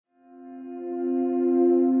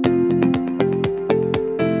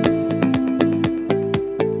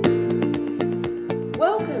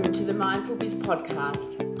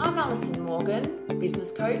podcast. I'm Alison Morgan, business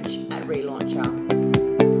coach at Relauncher.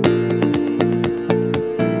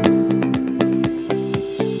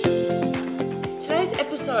 Today's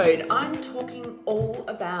episode, I'm talking all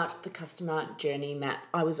about the customer journey map.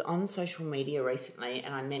 I was on social media recently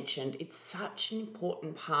and I mentioned it's such an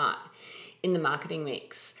important part in the marketing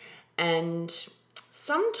mix. And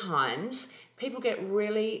sometimes people get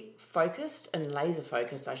really focused and laser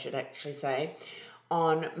focused, I should actually say,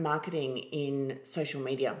 on marketing in social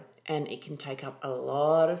media. And it can take up a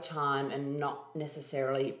lot of time and not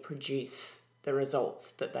necessarily produce the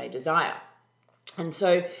results that they desire. And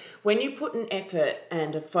so when you put an effort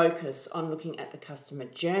and a focus on looking at the customer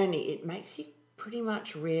journey, it makes you pretty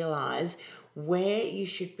much realize where you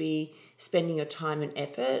should be spending your time and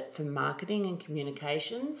effort for marketing and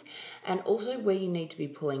communications, and also where you need to be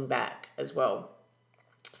pulling back as well.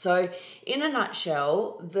 So in a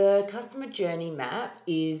nutshell, the customer journey map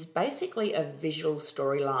is basically a visual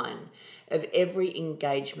storyline of every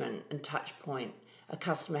engagement and touch point a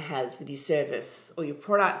customer has with your service or your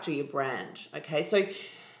product or your brand. Okay, so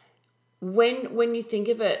when you think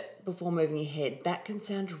of it before moving ahead, that can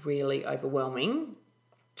sound really overwhelming.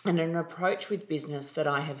 And an approach with business that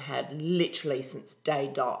I have had literally since day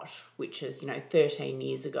dot, which is, 13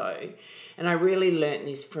 years ago. And I really learnt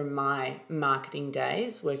this from my marketing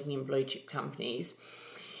days working in blue chip companies,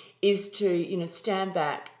 is to, stand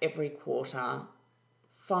back every quarter,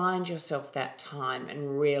 find yourself that time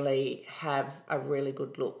and really have a really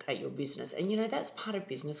good look at your business. And, that's part of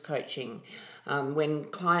business coaching. When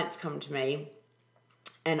clients come to me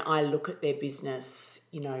and I look at their business,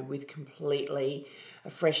 with completely a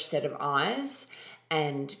fresh set of eyes,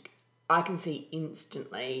 and I can see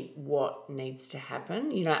instantly what needs to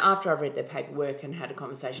happen. After I've read their paperwork and had a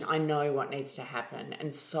conversation, I know what needs to happen.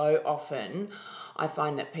 And so often I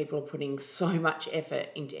find that people are putting so much effort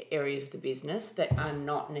into areas of the business that are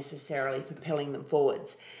not necessarily propelling them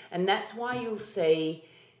forwards. And that's why you'll see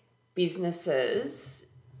businesses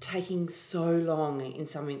taking so long in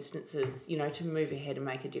some instances, to move ahead and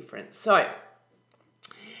make a difference. So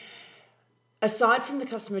aside from the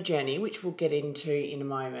customer journey, which we'll get into in a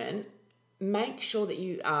moment, make sure that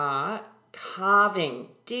you are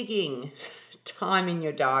digging time in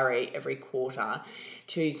your diary every quarter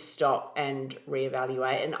to stop and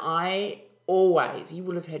reevaluate. And I always, you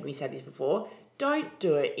will have heard me say this before, don't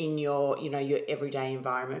do it in your, your everyday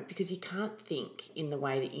environment, because you can't think in the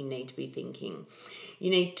way that you need to be thinking.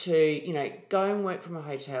 You need to, go and work from a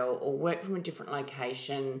hotel or work from a different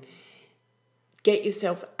location. Get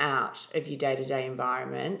yourself out of your day-to-day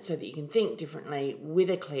environment so that you can think differently with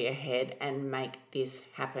a clear head and make this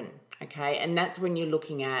happen, okay? And that's when you're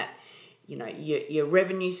looking at, your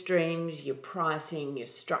revenue streams, your pricing, your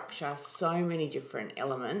structure, so many different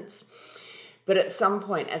elements. But at some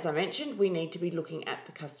point, as I mentioned, we need to be looking at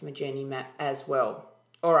the customer journey map as well.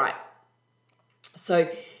 All right. So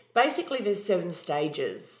basically there's 7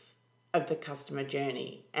 stages of the customer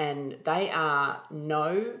journey, and they are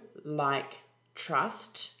know, like,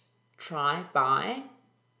 trust, try, buy,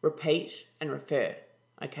 repeat, and refer.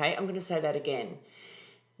 Okay, I'm going to say that again.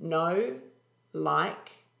 Know,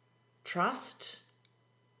 like, trust,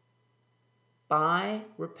 buy,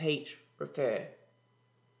 repeat, refer.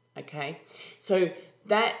 Okay, so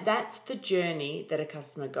that's the journey that a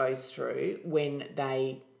customer goes through when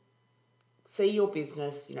they see your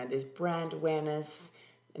business. There's brand awareness,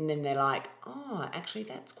 and then they're like, oh, actually,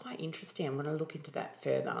 that's quite interesting. I'm going to look into that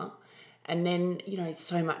further. And then,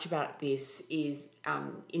 so much about this is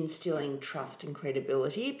instilling trust and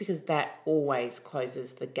credibility, because that always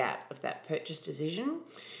closes the gap of that purchase decision.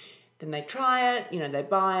 Then they try it, they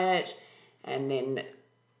buy it, and then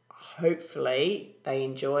hopefully they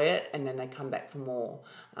enjoy it, and then they come back for more.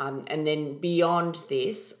 And then beyond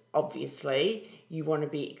this, obviously, you want to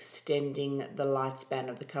be extending the lifespan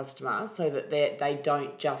of the customer so that they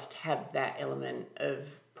don't just have that element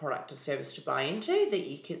of product or service to buy into,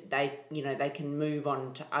 that they can move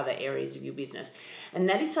on to other areas of your business. And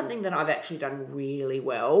that is something that I've actually done really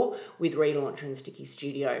well with Relauncher and Sticky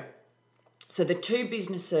Studio. So the 2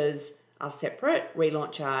 businesses are separate.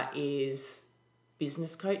 Relauncher is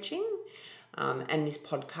business coaching, and this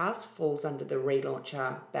podcast falls under the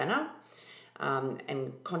Relauncher banner,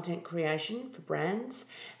 and content creation for brands.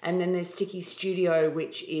 And then there's Sticky Studio,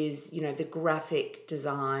 which is, the graphic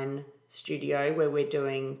design studio, where we're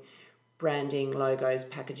doing branding, logos,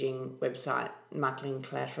 packaging, website, marketing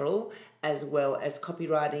collateral, as well as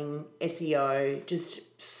copywriting, SEO,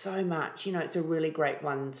 just so much. It's a really great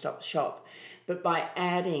one-stop shop. But by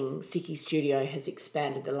adding Sticky Studio has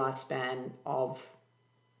expanded the lifespan of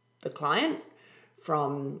the client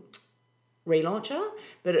from relauncher,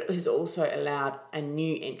 but it has also allowed a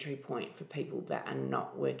new entry point for people that are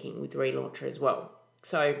not working with relauncher as well.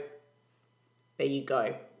 So there you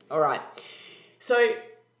go. All right. So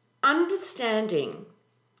understanding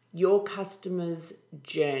your customer's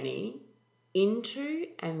journey into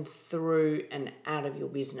and through and out of your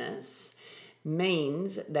business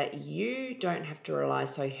means that you don't have to rely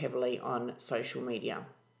so heavily on social media.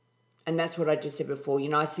 And that's what I just said before.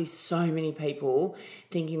 I see so many people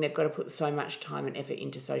thinking they've got to put so much time and effort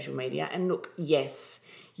into social media. And look, yes,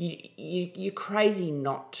 you're crazy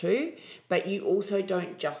not to, but you also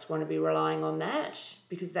don't just want to be relying on that,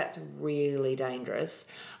 because that's really dangerous,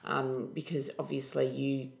 because obviously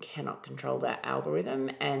you cannot control that algorithm,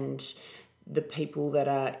 and the people that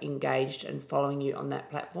are engaged and following you on that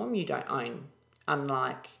platform you don't own,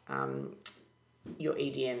 unlike your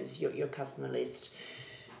EDMs, your customer list.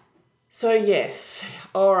 So yes,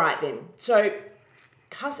 all right then. So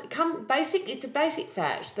it's a basic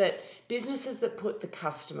fact that businesses that put the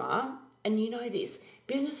customer, and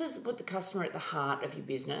businesses that put the customer at the heart of your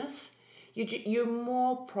business, you're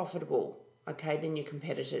more profitable, okay, than your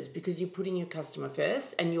competitors, because you're putting your customer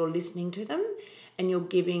first and you're listening to them and you're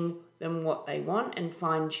giving them what they want and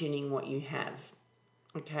fine-tuning what you have,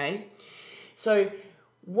 okay? So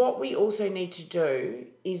what we also need to do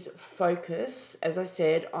is focus, as I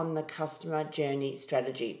said, on the customer journey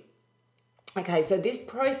strategy. Okay, so this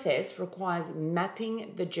process requires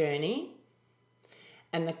mapping the journey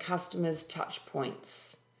and the customer's touch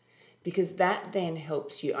points, because that then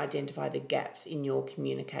helps you identify the gaps in your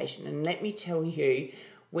communication. And let me tell you,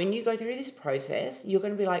 when you go through this process, you're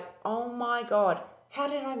going to be like, oh my God, how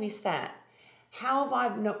did I miss that? How have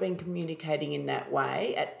I not been communicating in that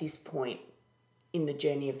way at this point in the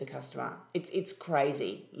journey of the customer? It's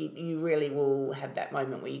crazy. You really will have that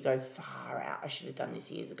moment where you go, far out, I should have done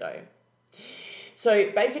this years ago.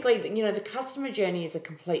 So basically, the customer journey is a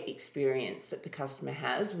complete experience that the customer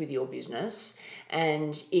has with your business,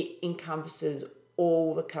 and it encompasses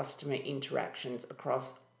all the customer interactions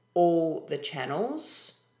across all the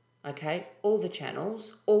channels, okay? All the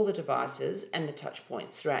channels, all the devices, and the touch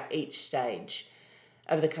points throughout each stage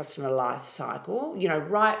of the customer life cycle,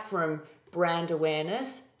 right from brand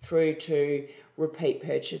awareness through to repeat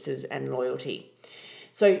purchases and loyalty.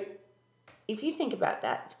 So if you think about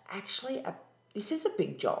that, it's actually this is a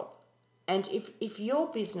big job. And if your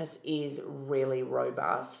business is really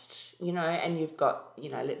robust, and you've got,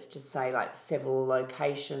 let's just say like several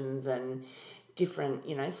locations and different,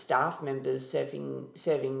 staff members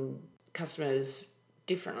serving customers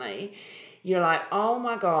differently, you're like, oh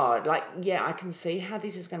my God, I can see how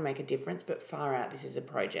this is going to make a difference, but far out, this is a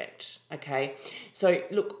project, okay? So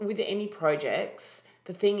look, with any projects,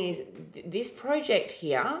 the thing is, this project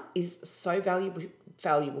here is so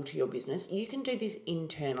valuable to your business. You can do this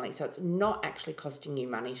internally, so it's not actually costing you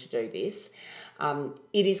money to do this.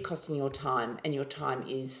 It is costing your time, and your time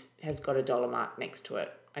has got a dollar mark next to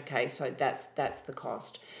it, okay? So that's the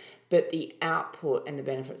cost. But the output and the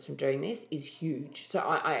benefits from doing this is huge. So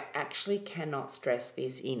I actually cannot stress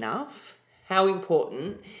this enough, how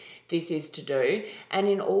important this is to do. And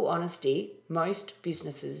in all honesty, most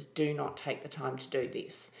businesses do not take the time to do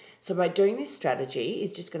this. So by doing this strategy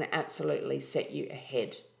is just going to absolutely set you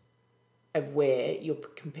ahead of where your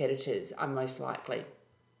competitors are most likely.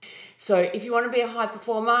 So if you want to be a high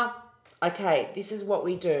performer, okay, this is what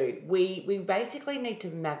we do. We basically need to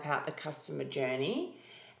map out the customer journey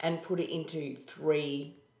and put it into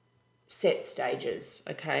 3 set stages,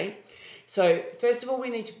 okay? So first of all, we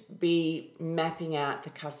need to be mapping out the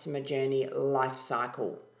customer journey life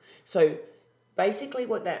cycle. So basically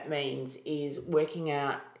what that means is working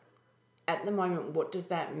out, at the moment, what does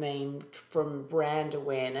that mean from brand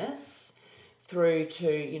awareness through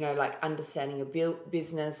to, understanding a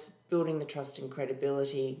business, building the trust and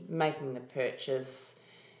credibility, making the purchase,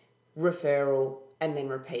 referral, and then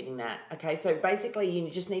repeating that. Okay, so basically you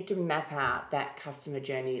just need to map out that customer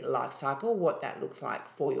journey life cycle, what that looks like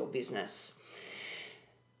for your business.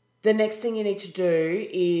 The next thing you need to do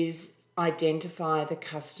is identify the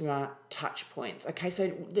customer touch points. Okay, so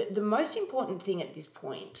the most important thing at this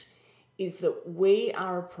point is that we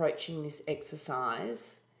are approaching this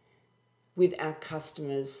exercise with our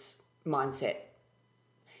customers' mindset.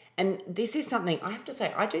 And this is something I have to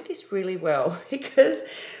say, I do this really well, because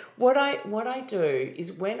what I do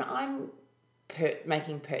is when I'm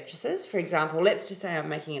making purchases, for example, let's just say I'm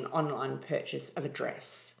making an online purchase of a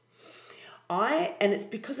dress. And it's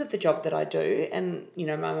because of the job that I do and,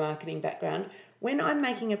 my marketing background, when I'm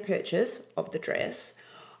making a purchase of the dress,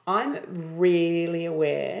 I'm really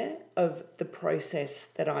aware of the process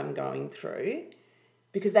that I'm going through,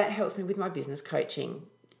 because that helps me with my business coaching.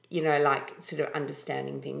 like sort of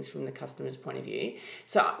understanding things from the customer's point of view.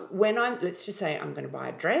 So when let's just say I'm going to buy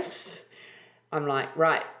a dress, I'm like,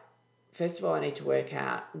 right, first of all, I need to work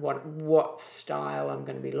out what style I'm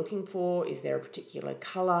going to be looking for. Is there a particular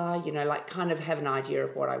colour? Like kind of have an idea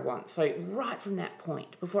of what I want. So right from that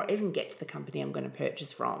point, before I even get to the company I'm going to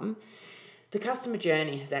purchase from, the customer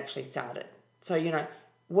journey has actually started. So,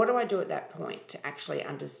 what do I do at that point to actually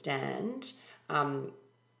understand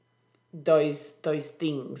those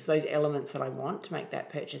things, those elements that I want to make that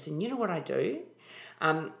purchase? And you know what I do?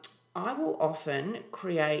 I will often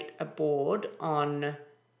create a board on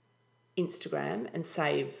Instagram and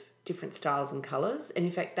save different styles and colours. And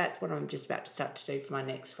in fact, that's what I'm just about to start to do for my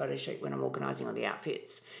next photo shoot when I'm organising all the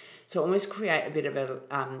outfits. So almost create a bit of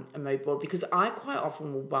a mood board, because I quite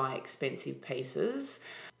often will buy expensive pieces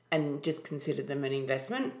and just consider them an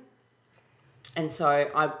investment. And so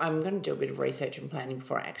I'm going to do a bit of research and planning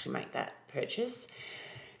before I actually make that purchase.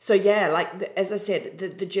 So yeah, as I said,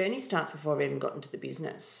 the journey starts before I've even gotten to the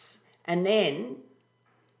business. And then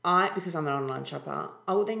because I'm an online shopper,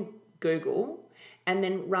 I will then Google, and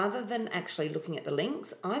then rather than actually looking at the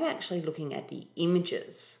links, I'm actually looking at the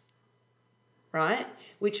images, right?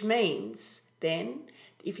 Which means then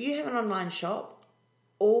if you have an online shop,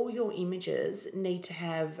 all your images need to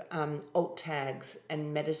have alt tags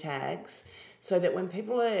and meta tags, so that when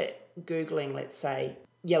people are Googling, let's say,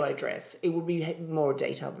 yellow dress, it will be more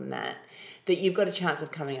detailed than that you've got a chance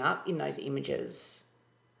of coming up in those images.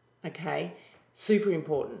 Okay? Super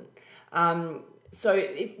important. So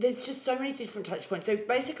there's just so many different touch points. So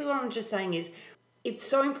basically what I'm just saying is it's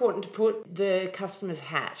so important to put the customer's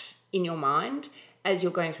hat in your mind as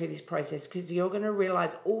you're going through this process, because you're going to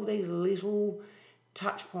realise all these little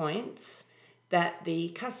touch points that the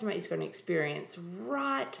customer is going to experience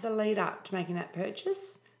right to the lead up to making that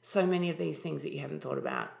purchase. So many of these things that you haven't thought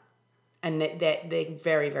about. And they're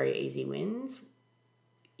very, very easy wins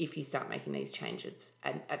if you start making these changes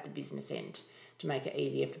at the business end to make it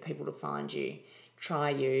easier for people to find you, try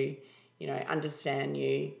you, understand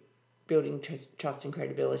you. Building trust and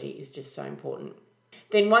credibility is just so important.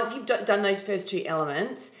 Then once you've done those first two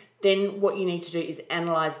elements, then what you need to do is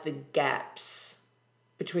analyse the gaps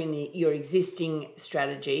between your existing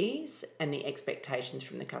strategies and the expectations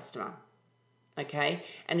from the customer. Okay?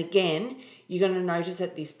 And again, you're going to notice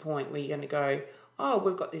at this point where you're going to go, oh,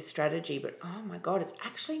 we've got this strategy, but oh my God, it's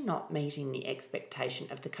actually not meeting the expectation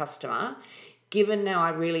of the customer, given now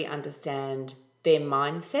I really understand their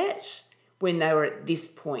mindset when they were at this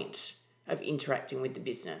point of interacting with the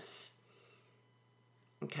business.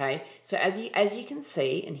 Okay, so as you can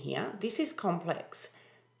see and hear, this is complex,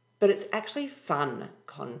 but it's actually fun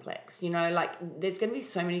complex. There's going to be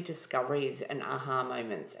so many discoveries and aha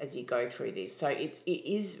moments as you go through this. So it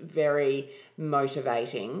is very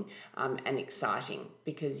motivating and exciting,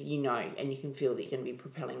 because and you can feel that you're going to be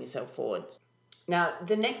propelling yourself forward. Now,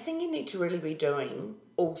 the next thing you need to really be doing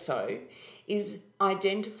also is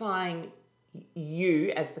identifying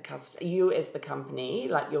you as the customer, you as the company,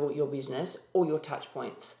 like your business, or your touch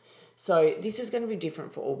points. So this is going to be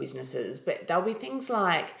different for all businesses, but there'll be things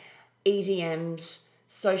like EDMs,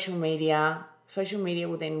 social media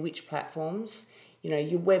within which platforms,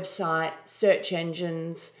 your website, search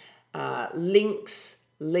engines, links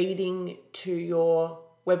leading to your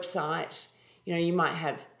website. You might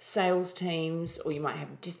have sales teams, or you might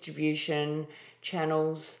have distribution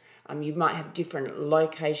channels. You might have different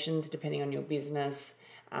locations depending on your business,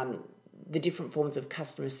 the different forms of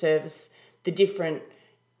customer service, the different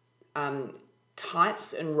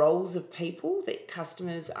types and roles of people that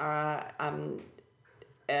customers are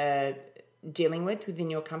dealing with within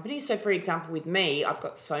your company. So, for example, with me, I've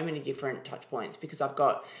got so many different touch points, because I've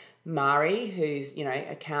got Mari, who's,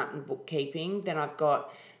 accountant, bookkeeping. Then I've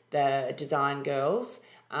got the design girls.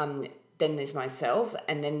 Then there's myself,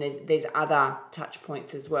 and then there's other touch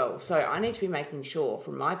points as well. So I need to be making sure,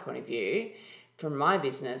 from my point of view, from my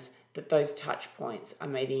business, that those touch points are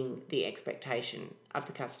meeting the expectation of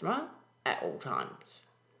the customer at all times.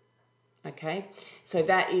 Okay, so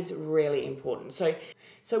that is really important. So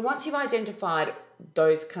once you've identified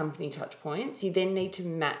those company touch points, you then need to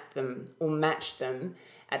map them or match them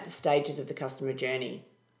at the stages of the customer journey.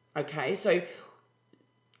 Okay, so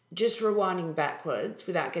just rewinding backwards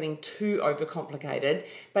without getting too overcomplicated,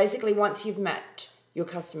 basically once you've mapped your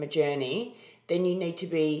customer journey, then you need to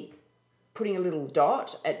be putting a little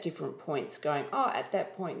dot at different points going, at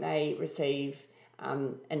that point they receive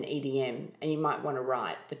an EDM, and you might want to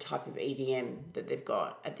write the type of EDM that they've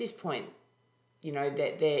got. At this point,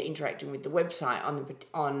 that they're interacting with the website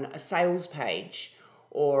on a sales page,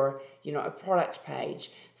 or a product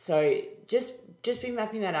page. So just be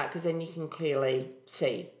mapping that out, because then you can clearly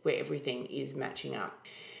see where everything is matching up.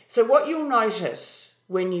 So what you'll notice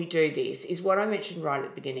when you do this is what I mentioned right at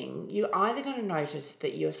the beginning. You're either going to notice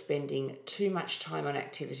that you're spending too much time on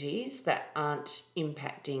activities that aren't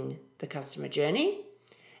impacting the customer journey.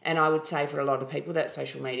 And I would say for a lot of people, that's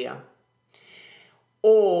social media.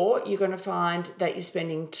 Or you're going to find that you're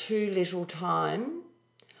spending too little time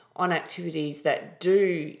on activities that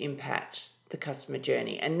do impact the customer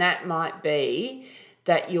journey. And that might be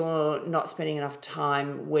that you're not spending enough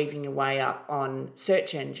time weaving your way up on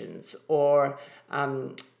search engines, or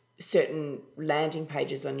certain landing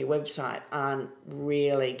pages on your website aren't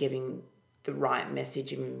really giving the right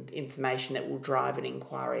message of information that will drive an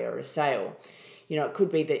inquiry or a sale. It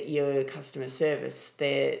could be that your customer service,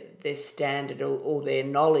 their standard or their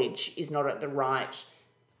knowledge is not at the right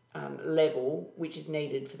level, which is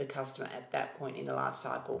needed for the customer at that point in the life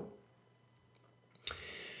cycle.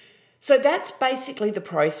 So that's basically the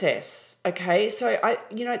process, okay? So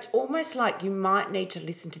it's almost like you might need to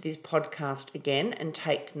listen to this podcast again and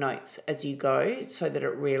take notes as you go, so that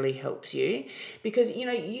it really helps you, because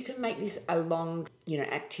you can make this a long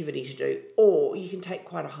activity to do, or you can take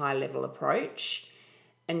quite a high level approach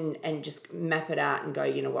and just map it out and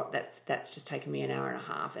go, that's just taken me an hour and a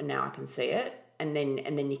half, and now I can see it, and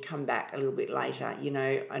then you come back a little bit later,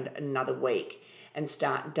 another week, and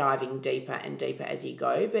start diving deeper and deeper as you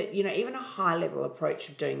go. But, even a high-level approach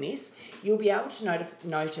of doing this, you'll be able to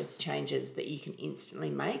notice changes that you can instantly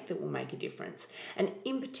make that will make a difference. And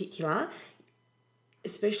in particular,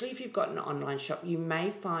 especially if you've got an online shop, you may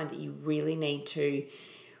find that you really need to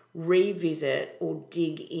revisit or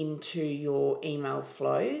dig into your email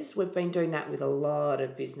flows. We've been doing that with a lot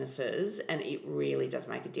of businesses, and it really does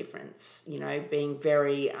make a difference. Being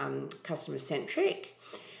very customer-centric,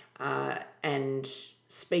 and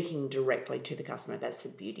speaking directly to the customer. That's the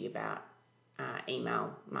beauty about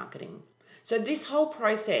email marketing. So this whole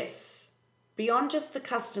process, beyond just the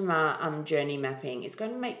customer journey mapping, it's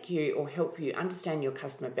going to make you or help you understand your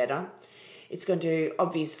customer better. It's going to,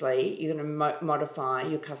 obviously, you're going to modify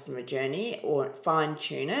your customer journey or fine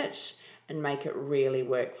tune it and make it really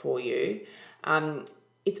work for you.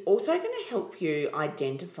 It's also going to help you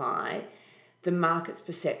identify the market's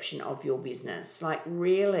perception of your business. Like,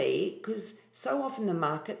 really, because so often the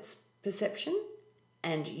market's perception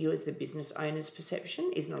and you as the business owner's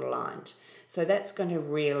perception is not aligned. So that's going to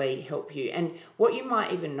really help you. And what you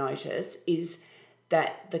might even notice is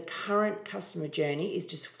that the current customer journey is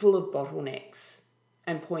just full of bottlenecks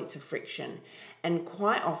and points of friction. And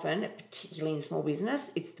quite often, particularly in small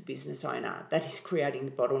business, it's the business owner that is creating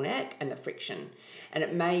the bottleneck and the friction. And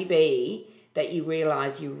it may be that you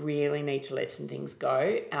realise you really need to let some things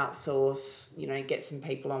go, outsource, get some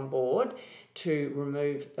people on board to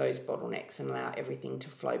remove those bottlenecks and allow everything to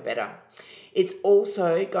flow better. It's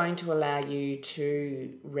also going to allow you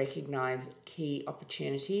to recognise key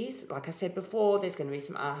opportunities. Like I said before, there's going to be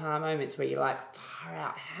some aha moments where you're like, far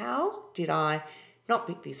out, how did I not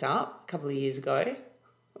pick this up a couple of years ago?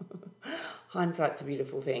 Hindsight's a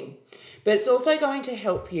beautiful thing. But it's also going to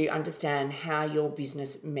help you understand how your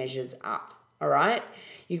business measures up. All right,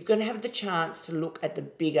 you're going to have the chance to look at the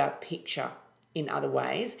bigger picture in other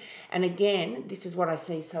ways. And again, this is what I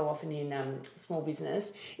see so often in small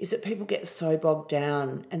business, is that people get so bogged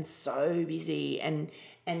down and so busy and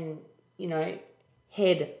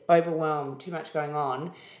head overwhelmed, too much going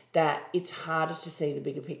on, that it's harder to see the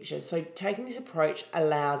bigger picture. So taking this approach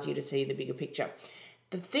allows you to see the bigger picture.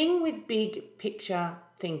 The thing with big picture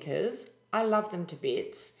thinkers, I love them to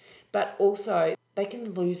bits, but also they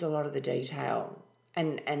can lose a lot of the detail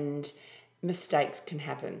and mistakes can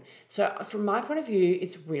happen. So from my point of view,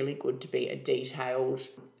 it's really good to be a detailed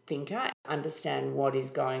thinker, understand what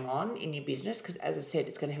is going on in your business, because as I said,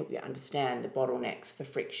 it's going to help you understand the bottlenecks, the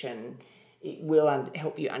friction. It will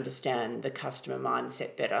help you understand the customer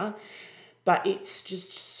mindset better. But it's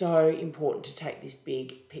just so important to take this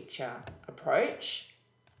big picture approach.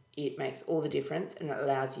 It makes all the difference, and it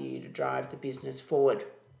allows you to drive the business forward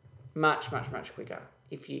much, much, much quicker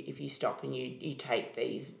if you stop and you take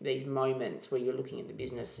these moments where you're looking at the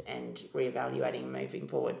business and reevaluating and moving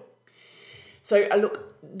forward. So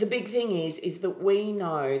look, the big thing is that we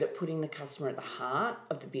know that putting the customer at the heart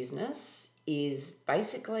of the business is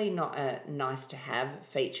basically not a nice to have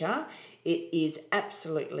feature. It is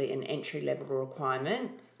absolutely an entry level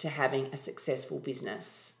requirement to having a successful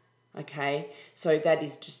business. Okay, so that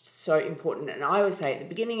is just so important. And I always say at the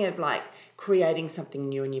beginning of creating something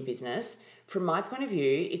new in your business, from my point of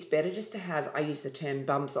view, it's better just to have, I use the term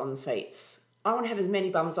bumps on seats I want to have as many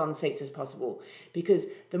bums on seats as possible, because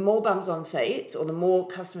the more bums on seats or the more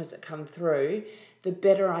customers that come through, the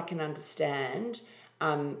better I can understand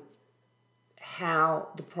how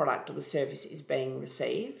the product or the service is being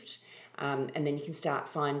received. And then you can start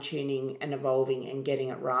fine-tuning and evolving and getting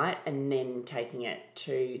it right, and then taking it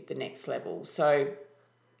to the next level. So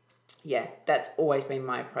yeah, that's always been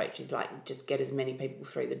my approach, is like just get as many people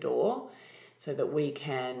through the door so that we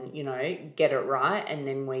can, get it right, and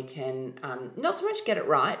then we can not so much get it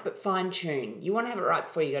right, but fine-tune. You want to have it right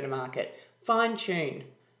before you go to market. Fine-tune.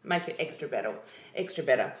 Make it extra better.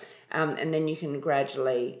 And then you can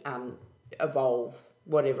gradually evolve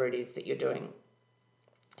whatever it is that you're doing.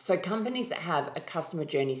 So companies that have a customer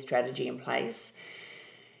journey strategy in place,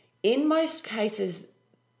 in most cases,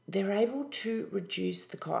 they're able to reduce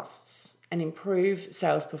the costs and improve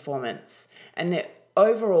sales performance, and they're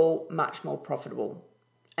overall much more profitable.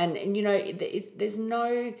 And there's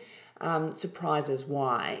no surprises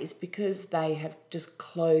why. It's because they have just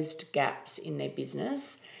closed gaps in their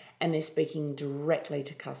business, and they're speaking directly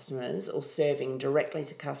to customers or serving directly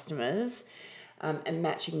to customers, and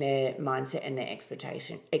matching their mindset and their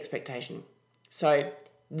expectation. So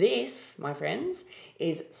this, my friends,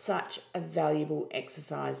 is such a valuable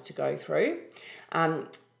exercise to go through.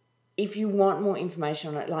 If you want more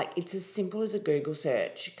information on it, it's as simple as a Google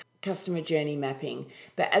search, customer journey mapping.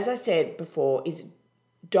 But as I said before,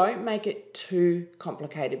 don't make it too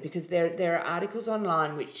complicated, because there are articles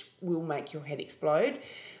online which will make your head explode.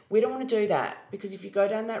 We don't want to do that, because if you go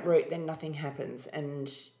down that route, then nothing happens,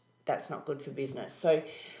 and that's not good for business. So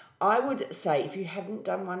I would say, if you haven't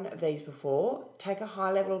done one of these before, take a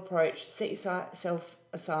high-level approach, set yourself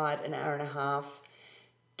aside an hour and a half,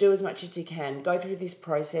 do as much as you can, go through this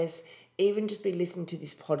process, even just be listening to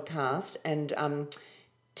this podcast and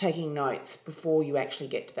taking notes before you actually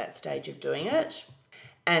get to that stage of doing it,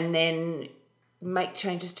 and then make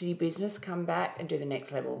changes to your business, come back and do the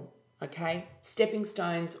next level, okay? Stepping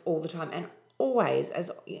stones all the time, and always,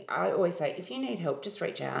 as I always say, if you need help, just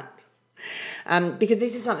reach out. Because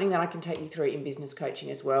this is something that I can take you through in business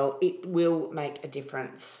coaching as well. It will make a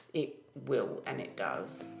difference. It will, and it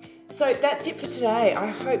does. So that's it for today.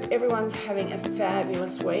 I hope everyone's having a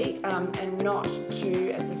fabulous week, and not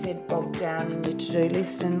to, as I said, bog down in your to-do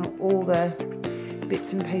list and all the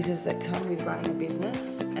bits and pieces that come with running a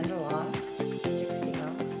business and a life and everything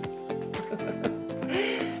else.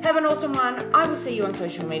 Have an awesome one. I will see you on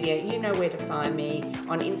social media. You know where to find me.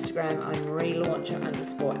 On Instagram, I'm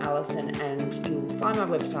relauncher_Alison, and you'll find my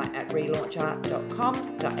website at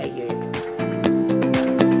relauncher.com.au.